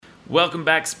Welcome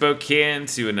back, Spokane,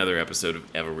 to another episode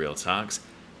of Ever Real Talks.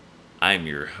 I'm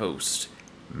your host,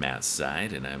 Matt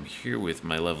Side, and I'm here with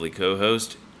my lovely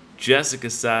co-host, Jessica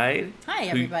Side. Hi,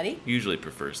 everybody. Who usually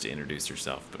prefers to introduce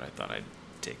herself, but I thought I'd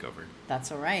take over.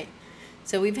 That's all right.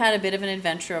 So we've had a bit of an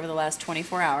adventure over the last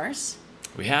 24 hours.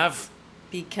 We have.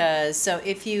 So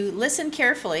if you listen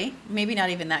carefully, maybe not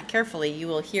even that carefully, you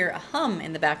will hear a hum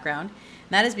in the background.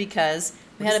 And that is because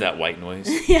What is that white noise?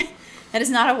 Yeah, that is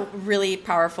not a really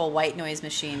powerful white noise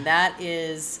machine. That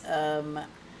is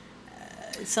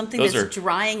something Those that's are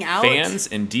drying out. Fans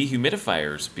and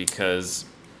dehumidifiers, because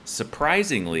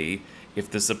surprisingly,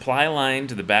 if the supply line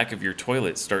to the back of your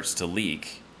toilet starts to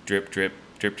leak, drip, drip,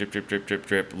 drip, drip, drip, drip, drip,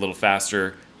 drip, a little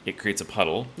faster, it creates a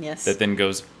puddle. Yes. That then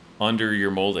goes under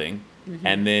your molding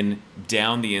and then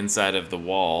down the inside of the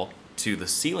wall to the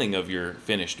ceiling of your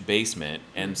finished basement,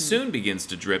 and soon begins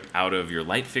to drip out of your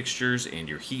light fixtures and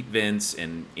your heat vents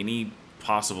and any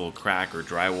possible crack or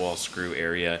drywall screw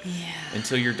area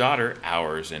until your daughter,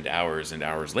 hours and hours and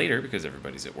hours later, because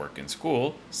everybody's at work and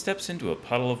school, steps into a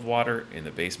puddle of water in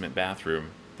the basement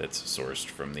bathroom that's sourced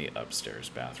from the upstairs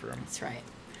bathroom. That's right.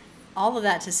 All of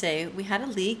that to say, we had a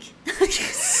leak.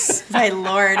 My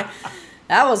Lord,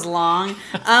 that was long.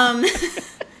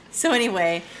 So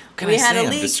anyway, we had a I'm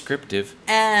leak, descriptive.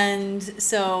 and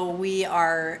so we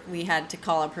had to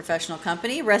call a professional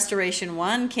company. Restoration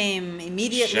One came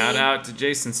immediately. Shout out to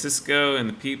Jason Sisko and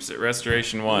the peeps at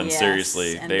Restoration One. Yes,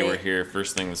 Seriously, and they were here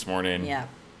first thing this morning. Yeah.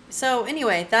 So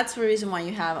anyway, that's the reason why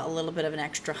you have a little bit of an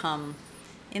extra hum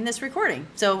in this recording.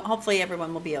 So hopefully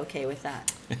everyone will be okay with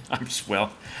that.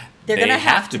 They're going to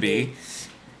have to be.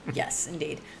 Yes,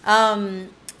 indeed.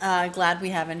 Glad we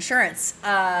have insurance.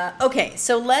 Okay,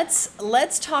 so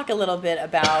let's talk a little bit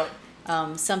about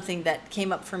something that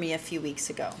came up for me a few weeks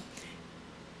ago.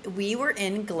 We were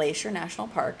in Glacier National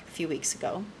Park a few weeks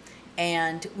ago,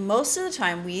 and most of the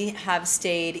time we have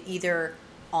stayed either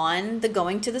on the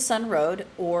Going to the Sun Road,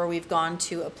 or we've gone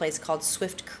to a place called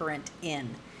Swift Current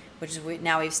Inn, which is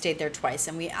now we've stayed there twice,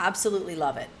 and we absolutely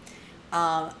love it.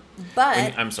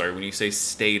 I'm sorry, when you say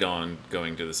stayed on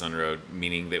Going to the Sun Road,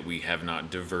 meaning that we have not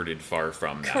diverted far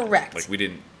from that. Correct. Like we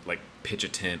didn't pitch a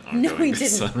tent on No, we Going to the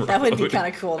didn't. Sun Road. That would be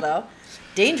kind of cool, though.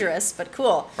 Dangerous, but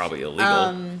cool. Probably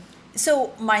illegal.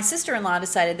 So my sister-in-law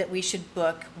decided that we should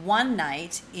book one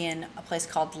night in a place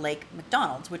called Lake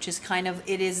McDonald, which is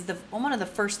it is one of the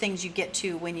first things you get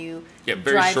to when you very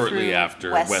drive shortly through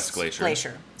after West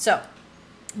Glacier. So,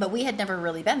 but we had never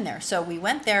really been there. So we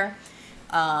went there.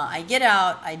 I get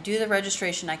out, I do the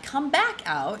registration, I come back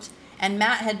out, and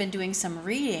Matt had been doing some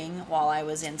reading while I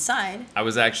was inside. I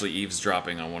was actually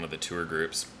eavesdropping on one of the tour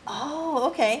groups. Oh,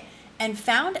 okay. And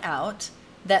found out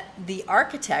that the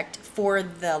architect for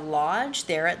the lodge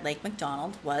there at Lake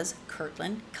McDonald was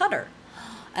Kirtland Cutter.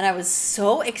 And I was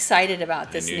so excited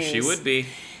about this news. I knew she would be.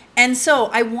 And so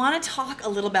I want to talk a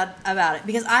little bit about it,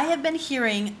 because I have been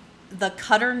hearing the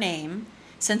Cutter name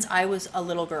since I was a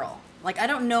little girl. Like, I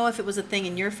don't know if it was a thing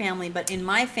in your family, but in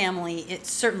my family, it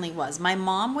certainly was. My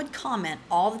mom would comment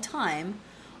all the time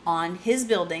on his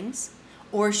buildings,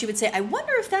 or she would say, I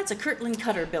wonder if that's a Kirtland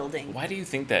Cutter building. Why do you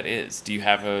think that is? Do you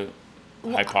have a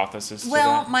hypothesis to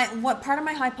Well, that? part of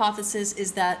my hypothesis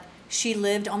is that she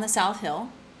lived on the South Hill.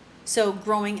 So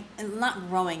not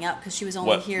growing up, because she was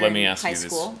only here in high school. Let me ask you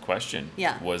this question.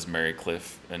 Yeah. Was Mary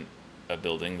Cliff a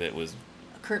building that was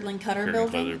A Kirtland Cutter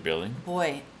building?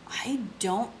 Boy, I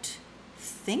don't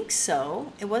think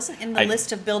so. It wasn't in the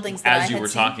list of buildings that I had seen. As you were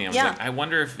talking, I was like, I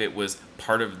wonder if it was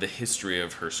part of the history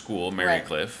of her school, Mary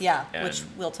Cliff. Yeah, which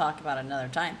we'll talk about another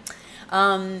time.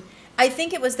 I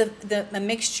think it was the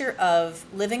mixture of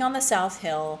living on the South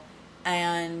Hill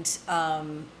and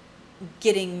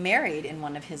getting married in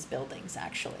one of his buildings,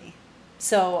 actually.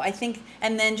 So I think,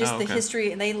 and then just the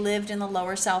history, they lived in the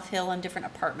lower South Hill in different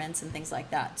apartments and things like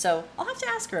that. So I'll have to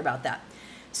ask her about that.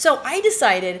 So I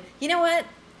decided, you know what?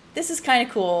 This is kind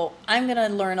of cool. I'm going to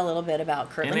learn a little bit about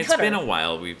Kirtland Cutter. And it's been a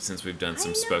while since we've done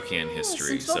some Spokane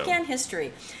history.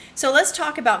 History. So let's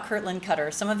talk about Kirtland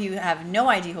Cutter. Some of you have no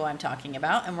idea who I'm talking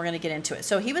about, and we're going to get into it.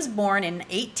 So he was born in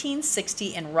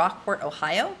 1860 in Rockport,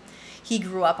 Ohio. He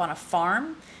grew up on a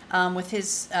farm with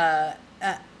his,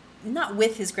 not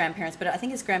with his grandparents, but I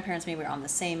think his grandparents maybe were on the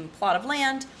same plot of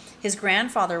land. His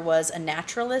grandfather was a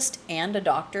naturalist and a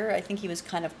doctor. I think he was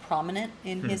kind of prominent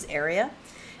in his area.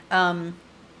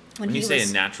 When you say a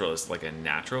naturalist, like a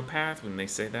naturopath, when they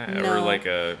say that? No. Or like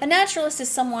a naturalist is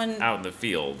someone out in the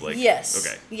field. Like, yes.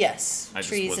 Okay. Yes. I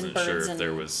trees just wasn't and birds sure if and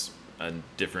there was a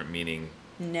different meaning.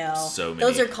 No. So many.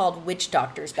 Those are called witch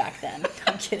doctors back then.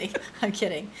 I'm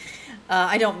kidding.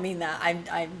 I don't mean that.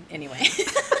 I'm anyway.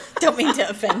 Don't mean to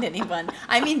offend anyone.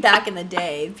 I mean, back in the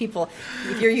day, people,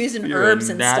 if you're using herbs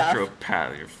and stuff.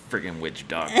 Naturopath, you're a friggin' witch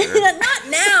doctor. Not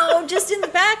now, just in the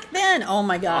back then. Oh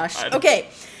my gosh. Okay.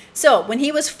 So when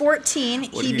he was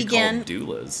 14, What he do you began. call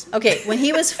doulas? Okay, when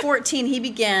he was 14, he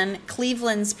began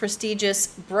Cleveland's prestigious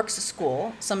Brooks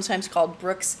School, sometimes called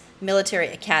Brooks Military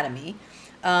Academy.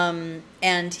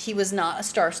 And he was not a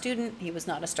star student. He was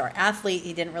not a star athlete.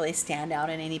 He didn't really stand out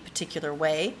in any particular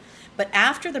way. But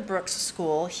after the Brooks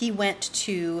School, he went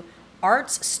to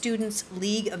Arts Students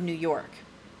League of New York.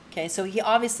 Okay, so he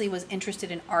obviously was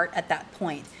interested in art at that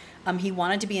point. He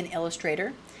wanted to be an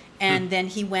illustrator. And then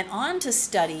he went on to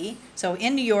study, so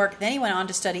in New York, then he went on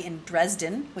to study in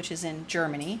Dresden, which is in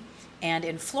Germany, and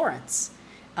in Florence.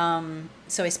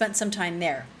 So he spent some time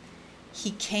there.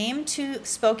 He came to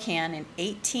Spokane in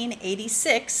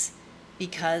 1886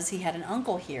 because he had an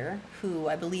uncle here who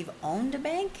I believe owned a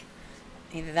bank.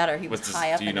 Either that or he was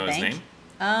high up in the bank. Do you know his name?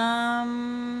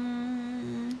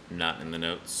 Not in the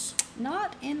notes.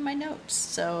 Not in my notes.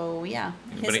 So yeah,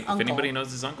 his uncle. If anybody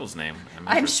knows his uncle's name,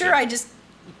 I'm sure I just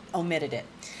omitted it.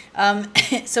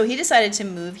 So he decided to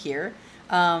move here,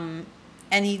 and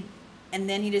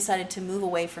then he decided to move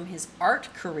away from his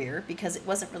art career because it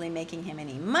wasn't really making him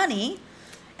any money,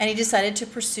 and he decided to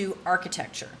pursue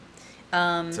architecture.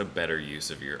 It's a better use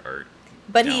of your art.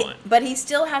 But talent. he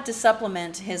still had to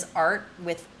supplement his art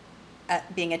with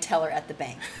being a teller at the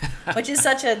bank, which is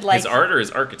such a like his art or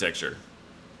his architecture.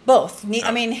 Both.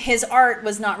 I mean, his art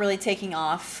was not really taking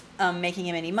off, making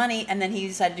him any money, and then he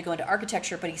decided to go into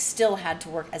architecture, but he still had to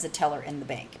work as a teller in the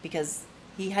bank because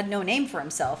he had no name for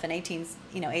himself. In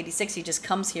 1886, he just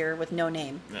comes here with no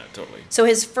name. Yeah, totally. So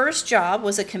his first job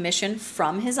was a commission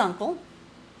from his uncle,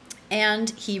 and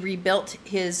he rebuilt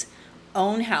his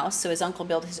own house. So his uncle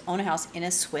built his own house in a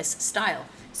Swiss style.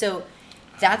 So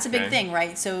that's a big thing,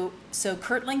 right? So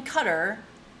Kirtland Cutter,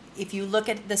 if you look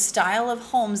at the style of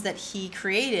homes that he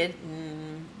created,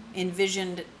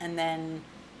 envisioned, and then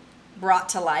brought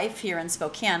to life here in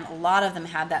Spokane, a lot of them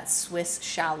have that Swiss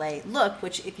chalet look,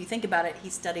 which if you think about it, he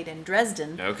studied in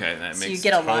Dresden. Okay, that so makes you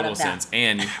get a lot total of that. sense.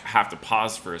 And you have to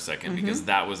pause for a second because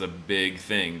that was a big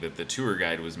thing that the tour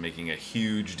guide was making a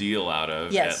huge deal out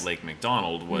of at Lake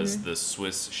McDonald was the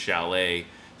Swiss chalet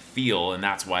feel, and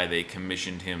that's why they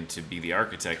commissioned him to be the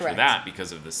architect for that,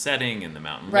 because of the setting and the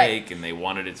mountain lake, and they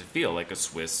wanted it to feel like a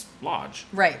Swiss lodge.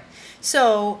 Right.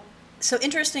 So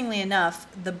interestingly enough,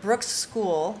 the Brooks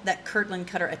School that Kirtland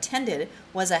Cutter attended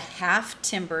was a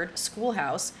half-timbered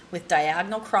schoolhouse with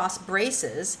diagonal cross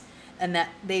braces, and that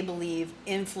they believe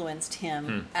influenced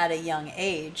him at a young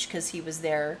age because he was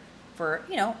there for,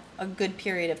 a good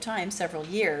period of time, several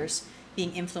years,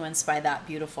 being influenced by that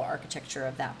beautiful architecture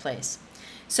of that place.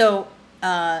 So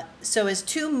his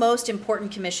two most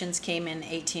important commissions came in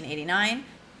 1889,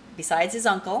 besides his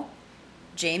uncle,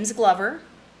 James Glover,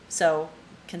 so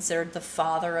considered the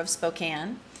father of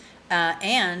Spokane,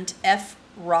 and F.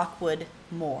 Rockwood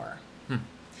Moore.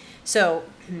 So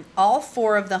all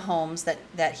four of the homes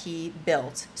that he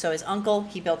built, so his uncle,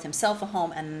 he built himself a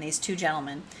home, and then these two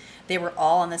gentlemen, they were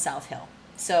all on the South Hill.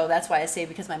 So that's why I say,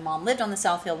 because my mom lived on the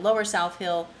South Hill, Lower South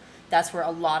Hill, that's where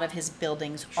a lot of his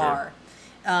buildings are.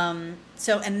 And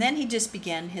then he just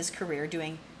began his career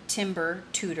doing timber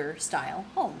Tudor style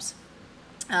homes.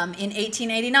 In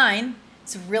 1889,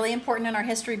 it's really important in our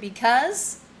history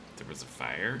because there was a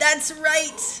fire. That's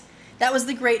right. That was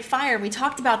the Great Fire. We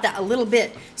talked about that a little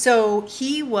bit. So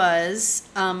he was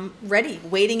ready,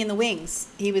 waiting in the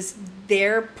wings. He was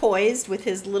there poised with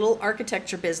his little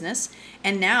architecture business,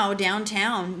 and now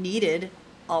downtown needed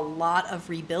a lot of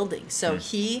rebuilding. So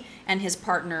he and his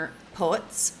partner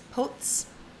Poets,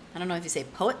 I don't know if you say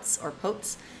Poets or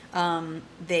Poets,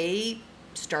 they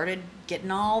started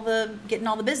getting all the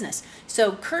business.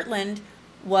 So Kirtland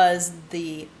was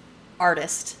the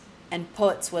artist, and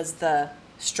Poets was the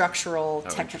structural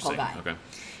technical guy.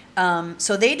 Okay.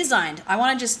 So they designed, I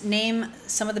want to just name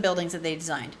some of the buildings that they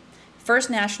designed. First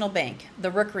National Bank,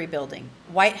 the Rookery Building,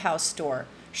 White House Store,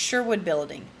 Sherwood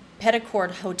Building,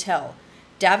 Petticord Hotel,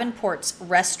 Davenport's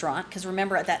Restaurant, because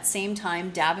remember at that same time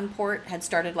Davenport had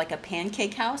started like a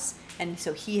pancake house, and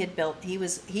so he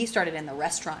started in the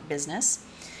restaurant business.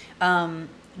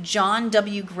 John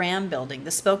W. Graham Building,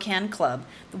 the Spokane Club,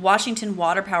 the Washington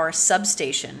Water Power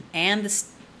Substation, and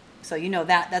so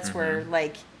that's where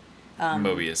like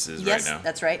Mobius is right now. Yes,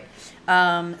 that's right.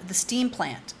 The Steam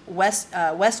Plant,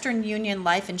 Western Union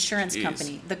Life Insurance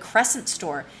Company, the Crescent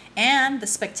Store, and the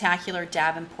spectacular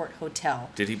Davenport Hotel.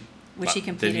 Which he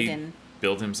completed in.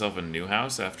 Build himself a new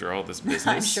house after all this business?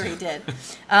 I'm sure he did.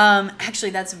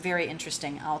 Actually, that's very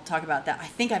interesting. I'll talk about that. I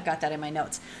think I've got that in my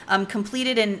notes.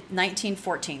 Completed in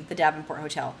 1914, the Davenport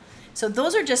Hotel. So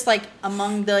those are just like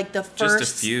among the first.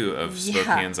 Just a few of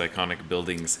Spokane's iconic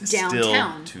buildings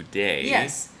downtown. still today.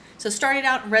 Yes. So started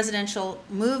out residential,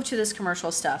 moved to this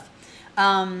commercial stuff.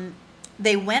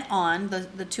 They went on,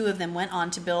 the two of them went on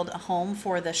to build a home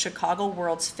for the Chicago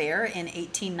World's Fair in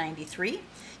 1893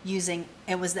 using,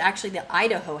 it was actually the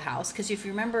Idaho House, because if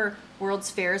you remember World's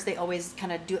Fairs, they always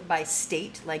kind of do it by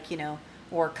state, like,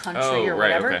 or country or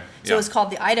whatever. Okay. So it was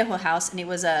called the Idaho House, and it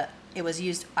was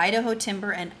used Idaho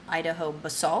timber and Idaho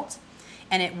basalt.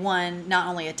 And it won not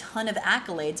only a ton of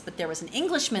accolades, but there was an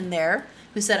Englishman there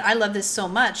who said, I love this so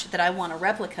much that I want a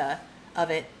replica of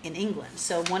it in England.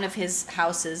 So one of his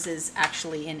houses is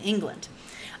actually in England.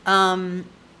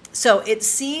 So it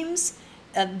seems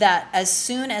that as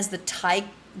soon as the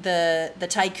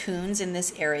tycoons in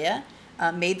this area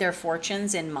made their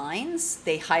fortunes in mines,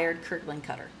 they hired Kirkland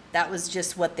Cutter. That was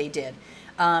just what they did.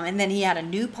 And then he had a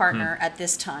new partner at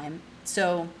this time.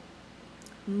 So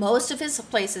most of his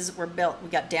places were built. We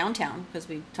got downtown, because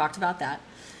we talked about that.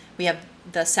 We have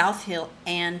the South Hill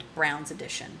and Browns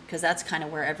Addition, because that's kind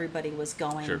of where everybody was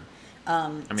going. Sure. I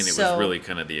mean, it was really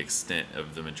kind of the extent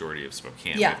of the majority of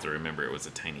Spokane. You have to remember it was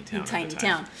a tiny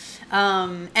town.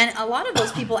 And a lot of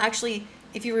those people actually,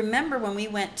 if you remember when we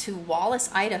went to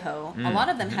Wallace, Idaho, a lot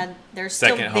of them had their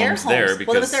second their homes there.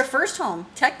 Well, it was their first home,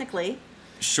 technically.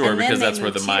 Sure, because that's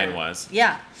where the mine was.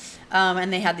 Yeah.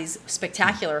 And they had these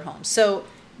spectacular homes. So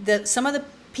some of the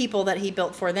people that he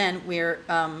built for then were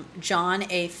John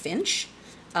A. Finch,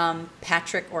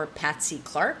 Patrick or Patsy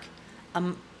Clark,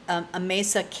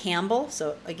 Amasa Campbell.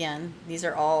 So again, these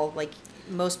are all, like,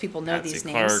 most people know these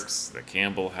names. Patsy Clark's, the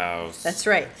Campbell House. That's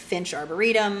right. Finch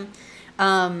Arboretum.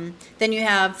 Then you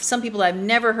have some people I've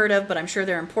never heard of, but I'm sure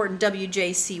they're important.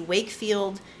 W.J.C.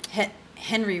 Wakefield,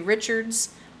 Henry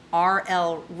Richards,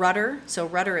 R.L. Rudder. So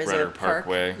Rudder is Rudder a park.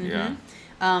 Parkway, yeah.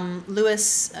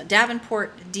 Lewis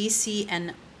Davenport, D.C.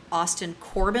 and Austin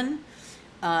Corbin.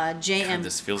 J.M.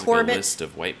 This feels Corbett. like a list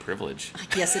of white privilege.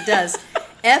 Yes, it does.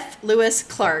 F. Lewis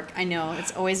Clark. I know,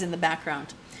 it's always in the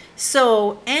background.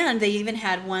 So, and they even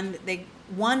had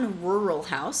one rural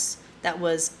house that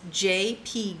was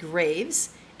J.P.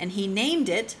 Graves, and he named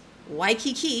it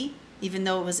Waikiki, even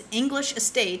though it was English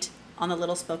estate on the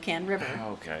Little Spokane River.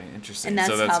 Oh, okay, interesting. And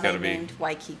that's how they named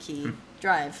Waikiki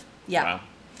Drive. Yeah. Wow.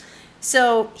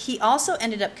 So he also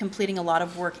ended up completing a lot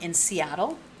of work in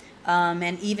Seattle,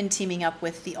 and even teaming up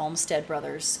with the Olmsted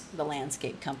Brothers, the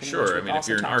landscape company. Sure, I mean, if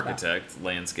you're an architect,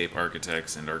 landscape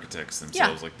architects and architects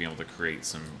themselves, like, being able to create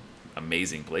some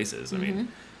amazing places. I mean,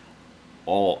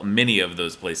 many of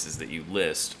those places that you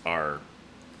list are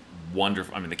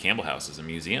wonderful. I mean, the Campbell House is a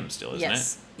museum still, isn't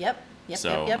it? Yep.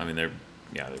 I mean, they're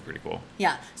pretty cool.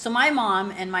 Yeah. So my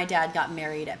mom and my dad got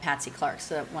married at Patsy Clark.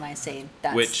 So when I say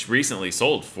that's... Which recently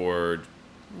sold for...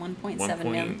 1.7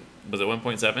 million. Was it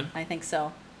 1.7? I think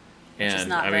so.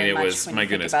 And I mean, it was, my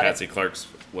goodness, Patsy Clark's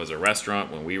was a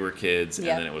restaurant when we were kids, and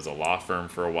then it was a law firm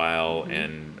for a while,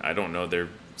 and I don't know,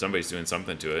 somebody's doing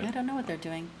something to it. I don't know what they're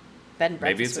doing. Bed and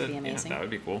breakfast would be amazing. Yeah, that would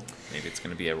be cool. Maybe it's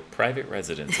going to be a private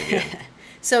residence again.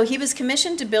 So he was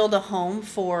commissioned to build a home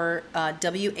for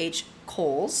W.H.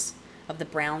 Coles of the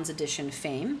Browns Addition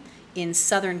fame in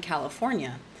Southern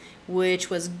California, which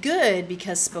was good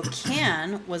because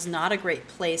Spokane was not a great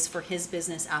place for his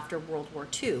business after World War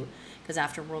II. Because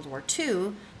after World War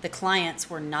II, the clients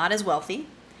were not as wealthy,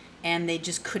 and they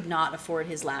just could not afford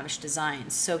his lavish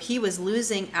designs. So he was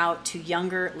losing out to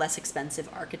younger, less expensive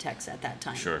architects at that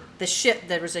time. Sure.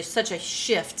 There was such a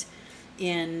shift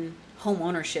in home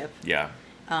ownership. Yeah.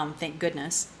 Thank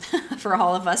goodness for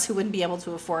all of us who wouldn't be able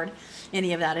to afford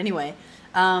any of that anyway.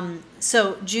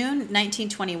 So June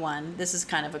 1921, this is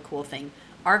kind of a cool thing.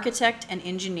 Architect and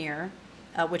Engineer,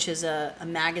 which is a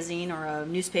magazine or a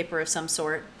newspaper of some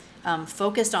sort,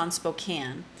 focused on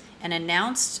Spokane and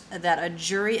announced that a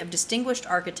jury of distinguished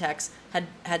architects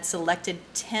had selected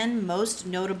 10 most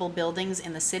notable buildings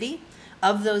in the city.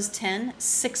 Of those 10,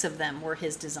 6 of them were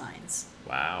his designs.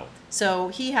 Wow. So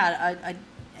he had,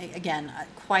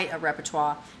 quite a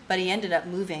repertoire, but he ended up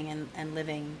moving and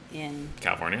living in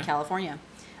California.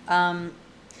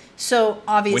 So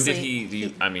obviously... When did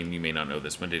he I mean, you may not know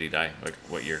this. When did he die? Like,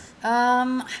 what year?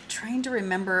 I'm trying to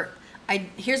remember.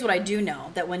 Here's what I do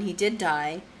know, that when he did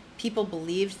die, people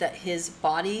believed that his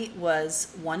body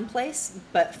was one place,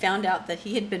 but found out that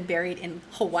he had been buried in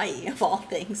Hawaii, of all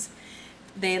things.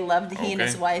 They loved, he and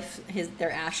his wife, their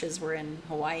ashes were in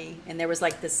Hawaii, and there was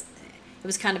like this, it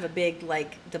was kind of a big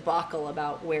like debacle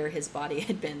about where his body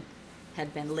had been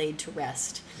laid to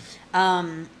rest.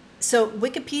 So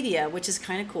Wikipedia, which is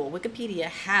kind of cool, Wikipedia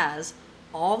has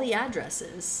all the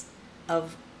addresses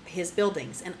of his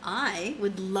buildings. And I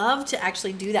would love to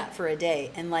actually do that for a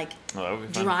day and like Oh, that would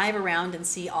be fun. drive around and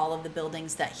see all of the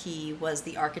buildings that he was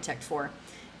the architect for.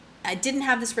 I didn't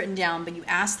have this written down, but you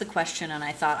asked the question and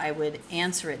I thought I would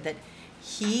answer it, that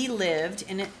he lived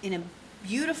in a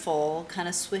beautiful kind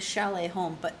of Swiss chalet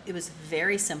home, but it was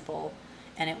very simple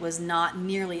and it was not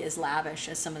nearly as lavish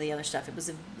as some of the other stuff.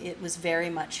 It was very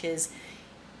much his.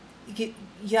 You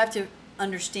have to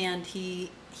understand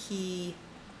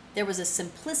there was a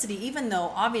simplicity, even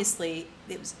though obviously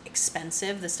it was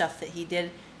expensive, the stuff that he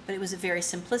did, but it was very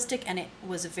simplistic and it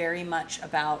was very much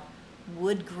about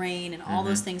wood grain and all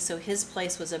those things. So his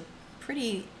place was a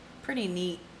pretty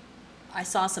neat. I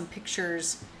saw some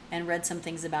pictures and read some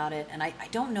things about it, and I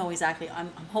don't know exactly.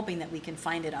 I'm hoping that we can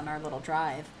find it on our little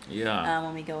drive. Yeah.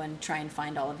 When we go and try and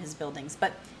find all of his buildings.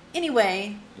 But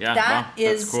anyway, Yeah, that wow,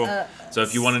 is that's cool. So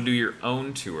if you want to do your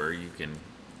own tour, you can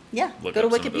look go to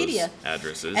up some of those Wikipedia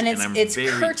addresses. and it's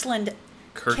Kirtland,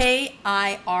 Kirtland.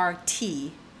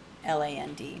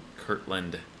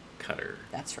 Kirtland Cutter.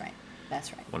 That's right.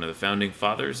 One of the founding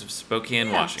fathers of Spokane,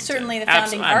 Yeah, Washington. certainly the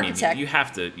founding architect. You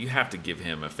have to give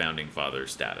him a founding father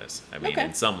status. I mean, Okay.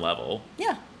 in some level.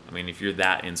 Yeah. I mean, if you're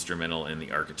that instrumental in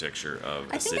the architecture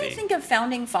of a city. I think of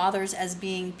founding fathers as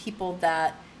being people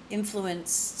that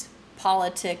influenced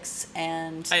politics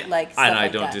and stuff like I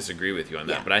that. don't disagree with you on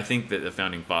that, Yeah. but I think that the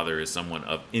founding father is someone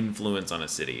of influence on a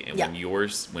city, and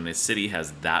when a city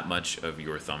has that much of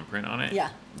your thumbprint on it,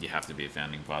 you have to be a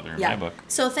founding father in my book.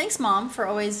 So thanks, Mom, for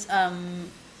always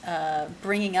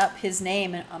bringing up his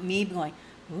name and me going,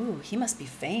 ooh, he must be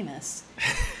famous.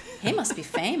 He must be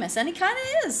famous, and he kind of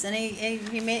is, and he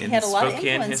had a lot of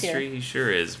Spokane influence history, here. he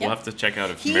sure is. We'll have to check out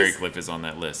if Mary Cliff is on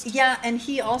that list. Yeah, and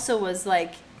he also was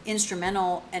like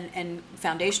instrumental and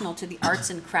foundational to the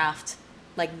arts and craft,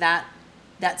 like that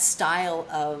style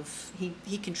of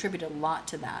he contributed a lot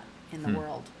to that in the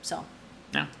world. So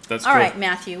yeah, that's all cool. right,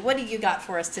 Matthew, what do you got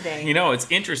for us today? You know, it's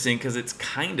interesting because it's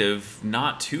kind of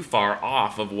not too far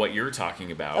off of what you're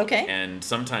talking about. Okay. And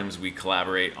sometimes we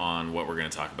collaborate on what we're going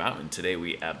to talk about. And today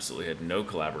we absolutely had no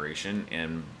collaboration.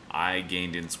 And I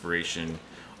gained inspiration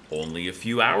only a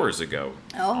few hours ago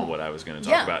on what I was going to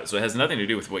talk about. So it has nothing to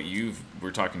do with what you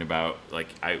were talking about. Like,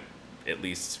 at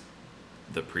least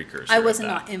the precursor. I was of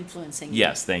that. not influencing you.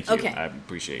 Yes, thank you. Okay. I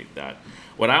appreciate that.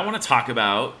 What I want to talk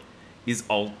about is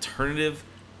alternative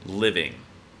living.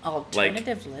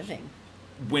 Alternative living.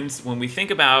 When we think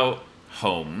about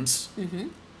homes,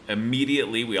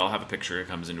 immediately we all have a picture that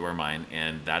comes into our mind,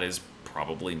 and that is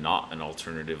probably not an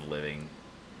alternative living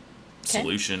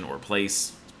solution or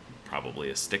place. Probably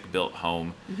a stick-built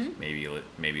home. Maybe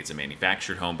it's a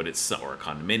manufactured home, or a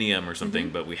condominium or something.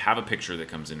 But we have a picture that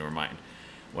comes into our mind.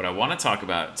 What I want to talk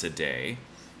about today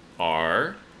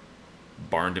are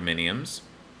barn-dominiums.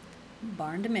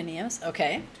 Barn-dominiums,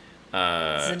 okay.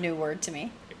 It's a new word to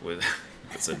me.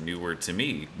 It's a new word to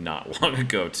me not long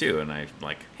ago, too. And I'm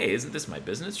like, hey, isn't this my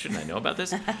business? Shouldn't I know about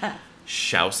this?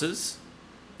 Schouses.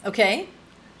 Okay.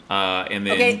 And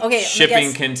then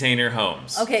shipping container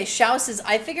homes. Okay, schouses.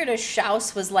 I figured a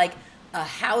shouse was like a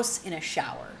house in a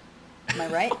shower. Am I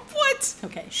right? What?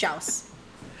 Okay, shouse.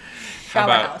 How Shower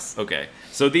about, house. Okay,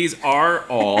 so these are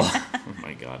all, oh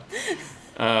my God.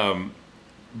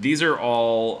 These are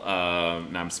all,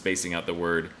 now I'm spacing out the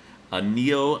word, a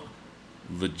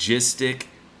neologistic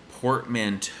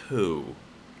portmanteau.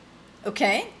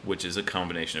 Okay. Which is a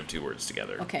combination of two words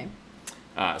together. Okay.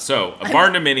 So, a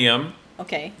barn-dominium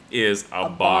Okay. is a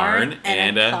barn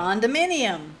and a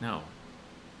condominium. No.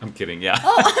 I'm kidding, yeah.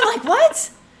 Oh, I'm like, what?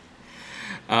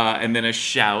 And then a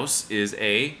shouse is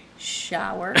a...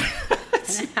 Shower. And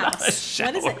a house. A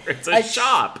shower. What is it? It's a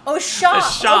shop. Oh, shop. A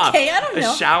shop. Okay, I don't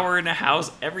know. A shower in a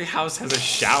house. Every house has a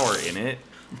shower in it.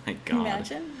 Oh my God.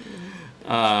 Imagine.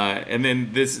 And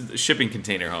then this shipping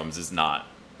container homes is not.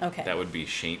 Okay. That would be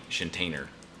shantainer.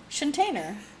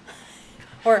 Shantainer.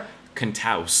 Or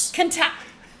Contaus.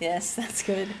 Yes, that's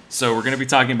good. So we're going to be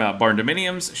talking about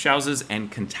barn-dominiums, shouses,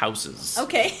 and contouses.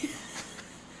 Okay.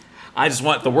 I just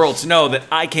want the world to know that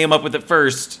I came up with it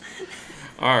first.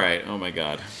 All right. Oh my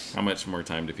God. How much more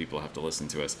time do people have to listen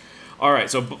to us? All right.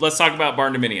 So let's talk about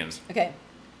barn-dominiums. Okay.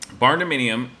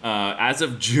 Barn-dominium, as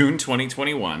of June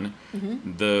 2021,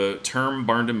 the term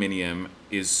barn-dominium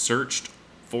is searched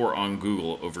for on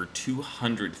Google over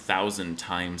 200,000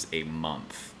 times a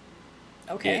month.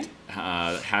 Okay.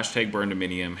 Hashtag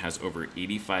barn-dominium has over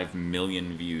 85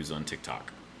 million views on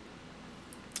TikTok.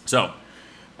 So,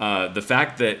 the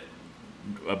fact that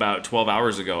about 12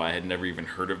 hours ago I had never even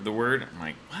heard of the word, I'm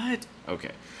like, what?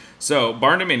 Okay. So,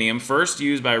 barn-dominium, first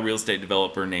used by a real estate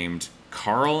developer named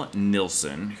Carl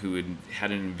Nilsson, who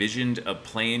had envisioned a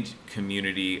planned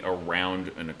community around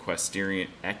an equestrian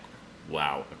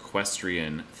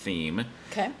theme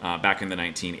back in the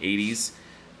 1980s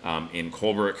in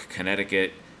Colebrook,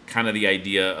 Connecticut. Kind of the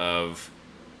idea of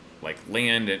like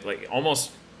land, like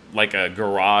almost like a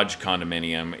garage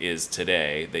condominium is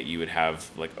today, that you would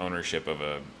have like ownership of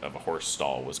a horse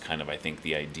stall was kind of, I think,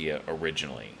 the idea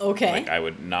originally. Okay. Like I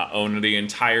would not own the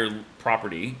entire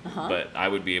property, but I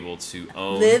would be able to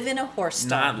live in a horse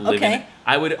stall. Not live in it.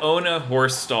 I would own a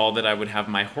horse stall that I would have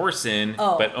my horse in,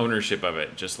 but ownership of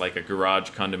it, just like a garage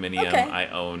condominium I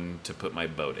own to put my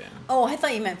boat in. Oh, I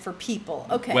thought you meant for people.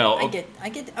 Okay. Well, I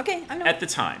get. Okay, I know. At the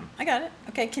time. I got it.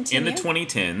 Okay, continue. In the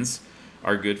 2010s,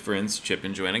 our good friends Chip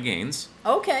and Joanna Gaines.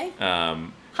 Okay.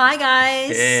 Hi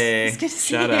guys. Hey. It's good to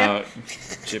see shout you. out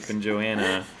Chip and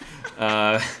Joanna.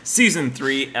 Season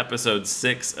 3, episode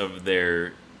 6 of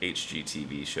their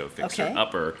HGTV show Fixer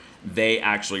Upper. They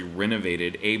actually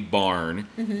renovated a barn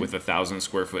with 1,000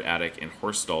 square foot attic and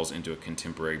horse stalls into a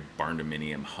contemporary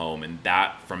barn-dominium home. And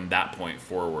that, from that point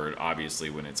forward,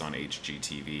 obviously when it's on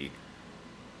HGTV,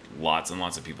 lots and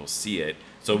lots of people see it.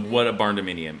 So what a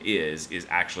barn-dominium is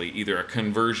actually either a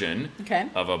conversion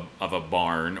of a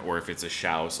barn, or if it's a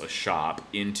shop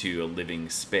into a living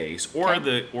space, or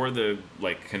the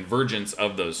like convergence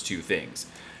of those two things.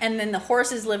 And then the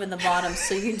horses live in the bottom,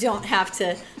 so you don't have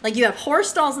to, like, you have horse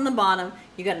stalls in the bottom,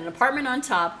 you got an apartment on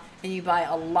top, and you buy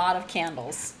a lot of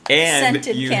candles. And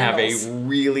scented you candles. have a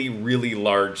really, really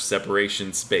large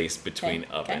separation space between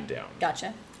up and down.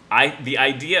 Gotcha. The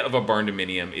idea of a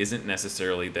barn-dominium isn't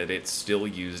necessarily that it's still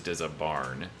used as a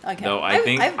barn. Okay. Though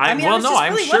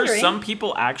I'm sure some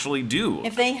people actually do.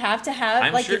 If they have to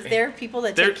have, if there are people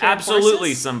that take there's care absolutely of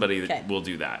horses. somebody that will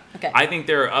do that. Okay. I think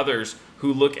there are others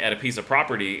who look at a piece of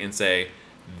property and say,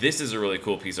 this is a really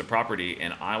cool piece of property,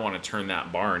 and I want to turn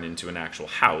that barn into an actual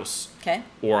house. Okay.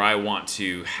 Or I want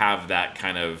to have that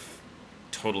kind of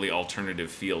totally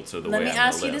alternative feel to the way I'm going to live. Let me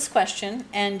ask you this question,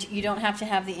 and you don't have to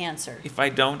have the answer. If I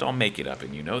don't, I'll make it up,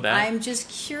 and you know that. I'm just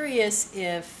curious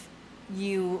if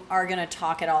you are going to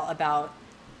talk at all about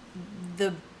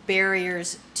the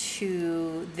barriers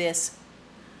to this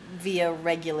via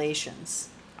regulations.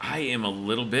 I am a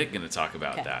little bit going to talk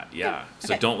about that, yeah. Good.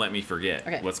 So don't let me forget.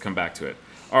 Okay. Let's come back to it.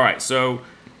 All right, so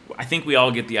I think we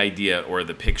all get the idea or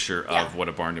the picture of what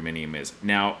a barn-dominium is.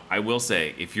 Now, I will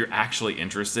say, if you're actually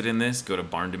interested in this, go to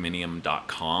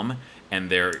barndominium.com,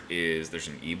 and there's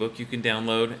an ebook you can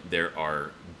download. There are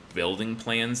building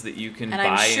plans that you can buy and download.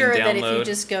 And I'm sure that if you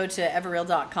just go to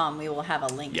everreal.com, we will have a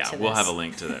link to this. Yeah, we'll have a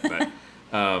link to that.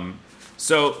 But,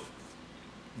 so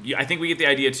I think we get the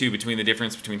idea too between the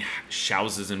difference between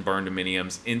houses and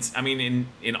barn-dominiums.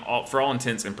 For all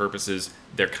intents and purposes,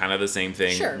 they're kind of the same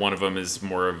thing. Sure. One of them is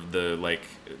more of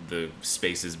the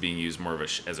space is being used more of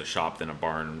as a shop than a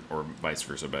barn, or vice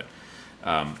versa. But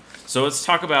so let's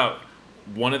talk about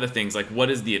one of the things, like,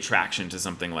 what is the attraction to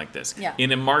something like this? Yeah.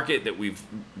 In a market that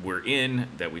we're in,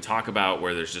 that we talk about,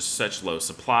 where there's just such low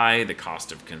supply, the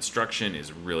cost of construction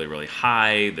is really, really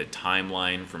high. The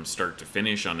timeline from start to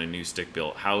finish on a new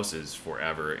stick-built house is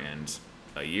forever and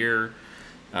a year.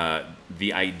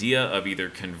 The idea of either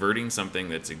converting something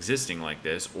that's existing like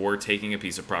this, or taking a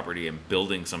piece of property and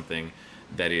building something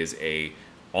that is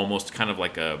almost kind of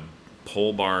like a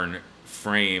pole barn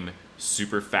frame,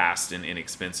 super fast and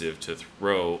inexpensive to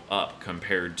throw up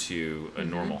compared to a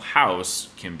normal house,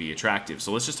 can be attractive.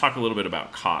 So let's just talk a little bit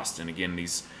about cost. And again,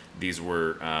 these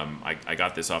were I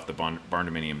got this off the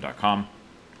barndominium.com.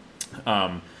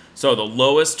 So the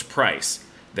lowest price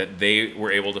that they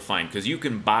were able to find, because you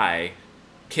can buy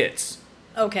kits.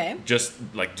 Okay. Just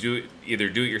like either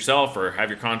do it yourself or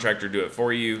have your contractor do it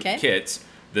for you. Okay. Kits.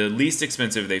 The least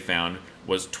expensive they found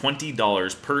was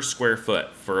 $20 per square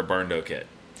foot for a barn door kit.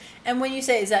 And when you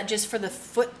say, is that just for the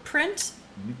footprint?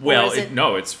 Well,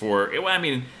 it's for.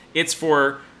 It's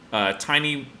for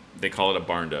tiny. They call it a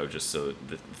barn door, just so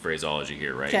the phraseology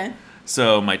here, right? Okay.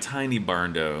 So my tiny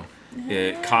barn door,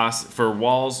 it costs for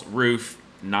walls, roof,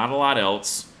 not a lot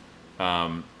else.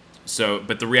 But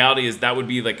the reality is that would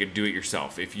be like a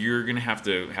do-it-yourself. If you're gonna have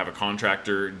to have a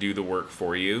contractor do the work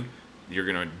for you, you're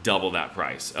going to double that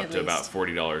price up to about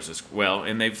 $40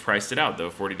 and they've priced it out though,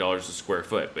 $40 a square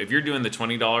foot. But if you're doing the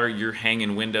 $20, you're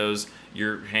hanging windows,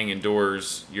 you're hanging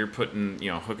doors, you're putting,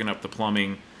 hooking up the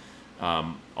plumbing,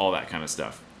 all that kind of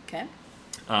stuff. Okay.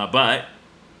 But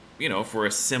for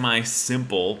a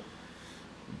semi-simple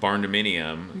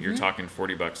barn-dominium, you're talking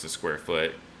 $40 a square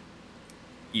foot,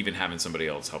 even having somebody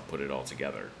else help put it all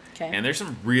together. Okay. And there's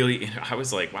some really, I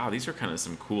was like, wow, these are kind of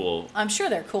some cool. I'm sure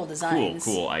they're cool designs.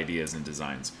 Cool ideas and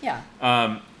designs. Yeah.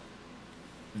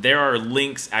 there are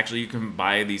links. Actually, you can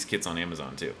buy these kits on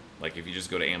Amazon too. Like if you just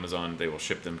go to Amazon, they will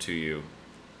ship them to you.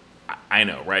 I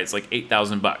know, right? It's like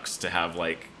 $8,000 to have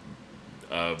like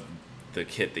the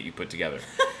kit that you put together.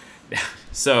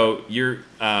 So you're,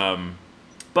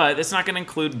 but it's not going to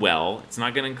include well. It's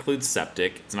not going to include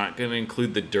septic. It's not going to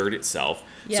include the dirt itself.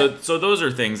 Yep. So those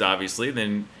are things, obviously.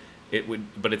 Then it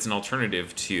would, but it's an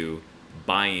alternative to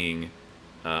buying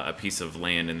a piece of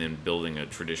land and then building a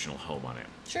traditional home on it.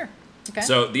 Sure. Okay.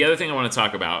 So the other thing I want to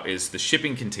talk about is the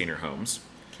shipping container homes.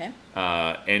 Okay.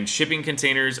 And shipping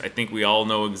containers, I think we all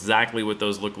know exactly what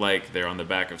those look like. They're on the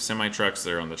back of semi-trucks.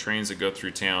 They're on the trains that go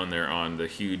through town. They're on the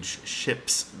huge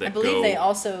ships that go... I believe they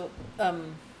also,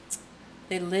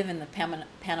 they live in the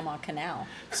Panama Canal.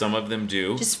 Some of them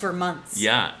do. Just for months.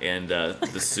 Yeah, and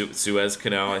the Suez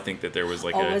Canal, I think that there was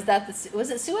like was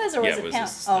it Suez or was it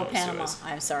Panama? Panama. Suez.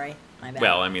 I'm sorry. My bad.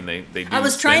 Well, I mean, they do I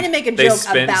was trying to make a joke about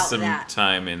that. They spent some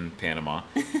time in Panama.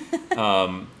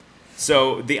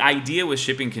 So the idea with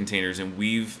shipping containers, and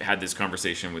we've had this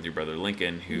conversation with your brother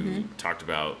Lincoln, who talked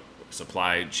about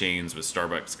supply chains with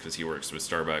Starbucks because he works with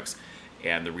Starbucks.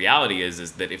 And the reality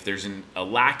is that if there's a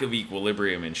lack of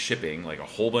equilibrium in shipping, like a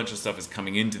whole bunch of stuff is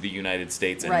coming into the United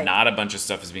States and not a bunch of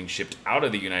stuff is being shipped out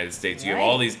of the United States, you have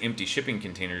all these empty shipping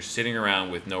containers sitting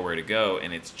around with nowhere to go,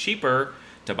 and it's cheaper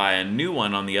to buy a new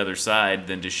one on the other side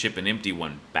than to ship an empty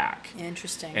one back.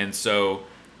 Interesting. And so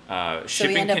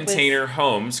shipping container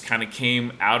homes kind of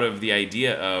came out of the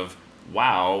idea of,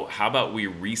 wow, how about we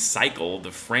recycle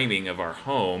the framing of our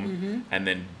home and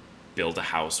then build a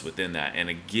house within that. And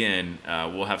again,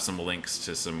 we'll have some links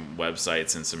to some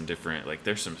websites and some different, like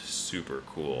there's some super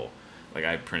cool, like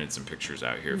I printed some pictures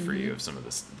out here for you of some of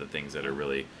the things that are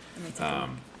really,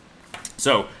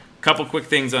 so a couple quick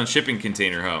things on shipping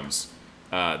container homes.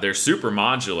 They're super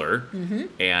modular,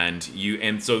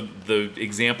 and so the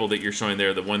example that you're showing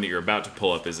there, the one that you're about to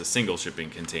pull up, is a single shipping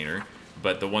container,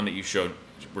 but the one that you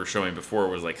were showing before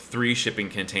was like 3 shipping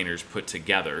containers put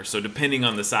together. So depending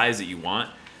on the size that you want,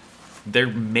 they're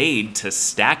made to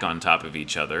stack on top of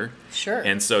each other. Sure.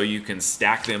 And so you can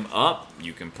stack them up,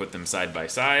 you can put them side by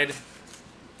side.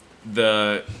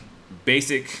 The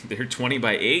basic, they're 20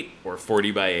 by 8 or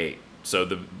 40 by 8. So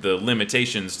the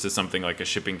limitations to something like a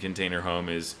shipping container home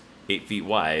is 8 feet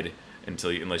wide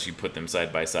unless you put them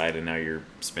side by side, and now you're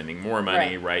spending more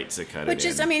money, to cut it in. Which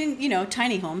is, I mean,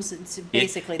 tiny homes, it's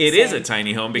basically the same. It is a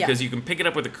tiny home because you can pick it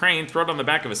up with a crane, throw it on the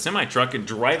back of a semi-truck, and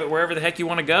drive it wherever the heck you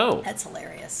want to go. That's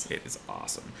hilarious. It is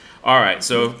awesome. All right,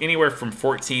 so anywhere from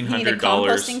 $1,400. You need a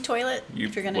composting toilet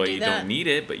if you're going to do that? Well, you don't need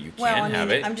it, but you can have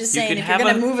it. I'm just saying, if you're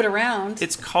going to move it around.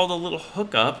 It's called a little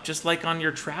hookup, just like on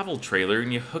your travel trailer,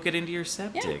 and you hook it into your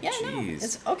septic. Yeah, Jeez. No,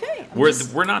 it's okay.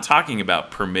 We're not talking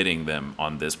about permitting them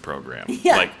on this program.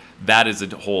 Yeah. Like, that is a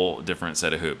whole different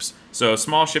set of hoops. So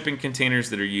small shipping containers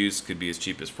that are used could be as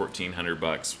cheap as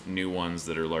 $1,400. New ones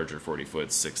that are larger, 40 foot,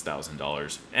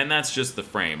 $6,000. And that's just the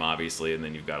frame, obviously, and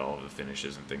then you've got all of the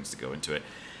finishes and things to go into it.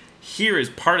 Here is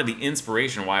part of the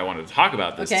inspiration why I wanted to talk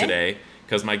about this today,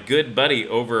 because my good buddy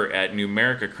over at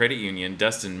Numerica Credit Union,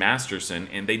 Dustin Masterson,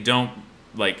 and they don't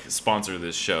sponsor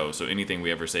this show, so anything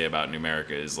we ever say about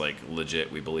Numerica is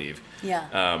legit, we believe.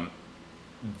 Yeah.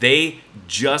 They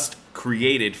just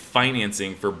created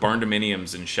financing for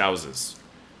barndominiums and shouses.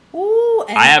 Ooh,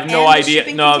 I have no idea.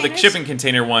 The shipping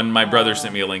container one, my brother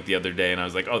sent me a link the other day, and I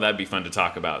was like, oh, that'd be fun to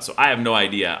talk about. So I have no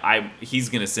idea. He's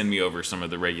going to send me over some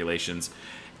of the regulations.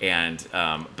 And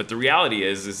but the reality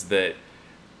is that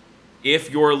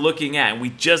if you're looking at, and we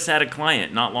just had a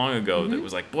client not long ago that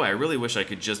was like, boy, I really wish I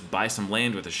could just buy some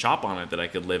land with a shop on it that I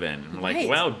could live in. And we're like,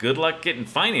 well, good luck getting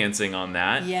financing on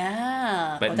that.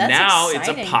 Yeah. But that's now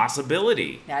exciting. it's a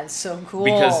possibility. That's so cool.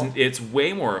 Because it's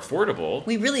way more affordable.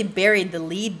 We really buried the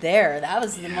lead there. That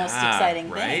was the most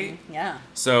exciting thing. Yeah.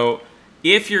 So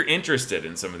if you're interested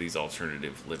in some of these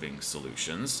alternative living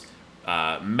solutions,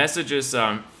 message us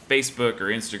on Facebook or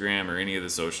Instagram or any of the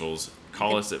socials.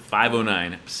 Call us at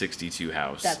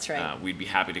 509-62-HOUSE. That's right. We'd be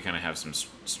happy to kind of have some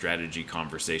strategy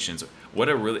conversations.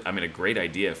 A great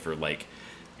idea for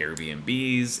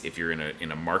Airbnbs. If you're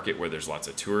in a market where there's lots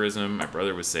of tourism. My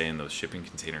brother was saying those shipping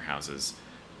container houses,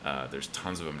 there's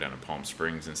tons of them down in Palm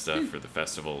Springs and stuff for the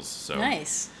festivals. So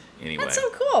nice. Anyway. That's so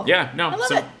cool. Yeah, no. I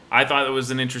love it. I thought it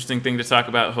was an interesting thing to talk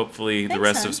about. Hopefully the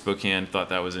rest hon. of Spokane thought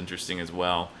that was interesting as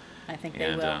well. I think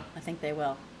they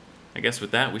will. I guess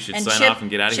with that, we should sign off and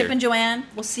get out of here. Chip and Joanne,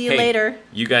 we'll see you later.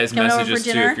 You guys Coming message over us for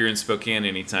too dinner? if you're in Spokane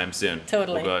anytime soon.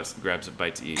 Totally. We'll go out and grab some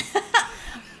bite to eat.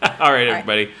 All right,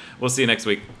 everybody. We'll see you next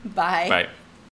week. Bye. Bye.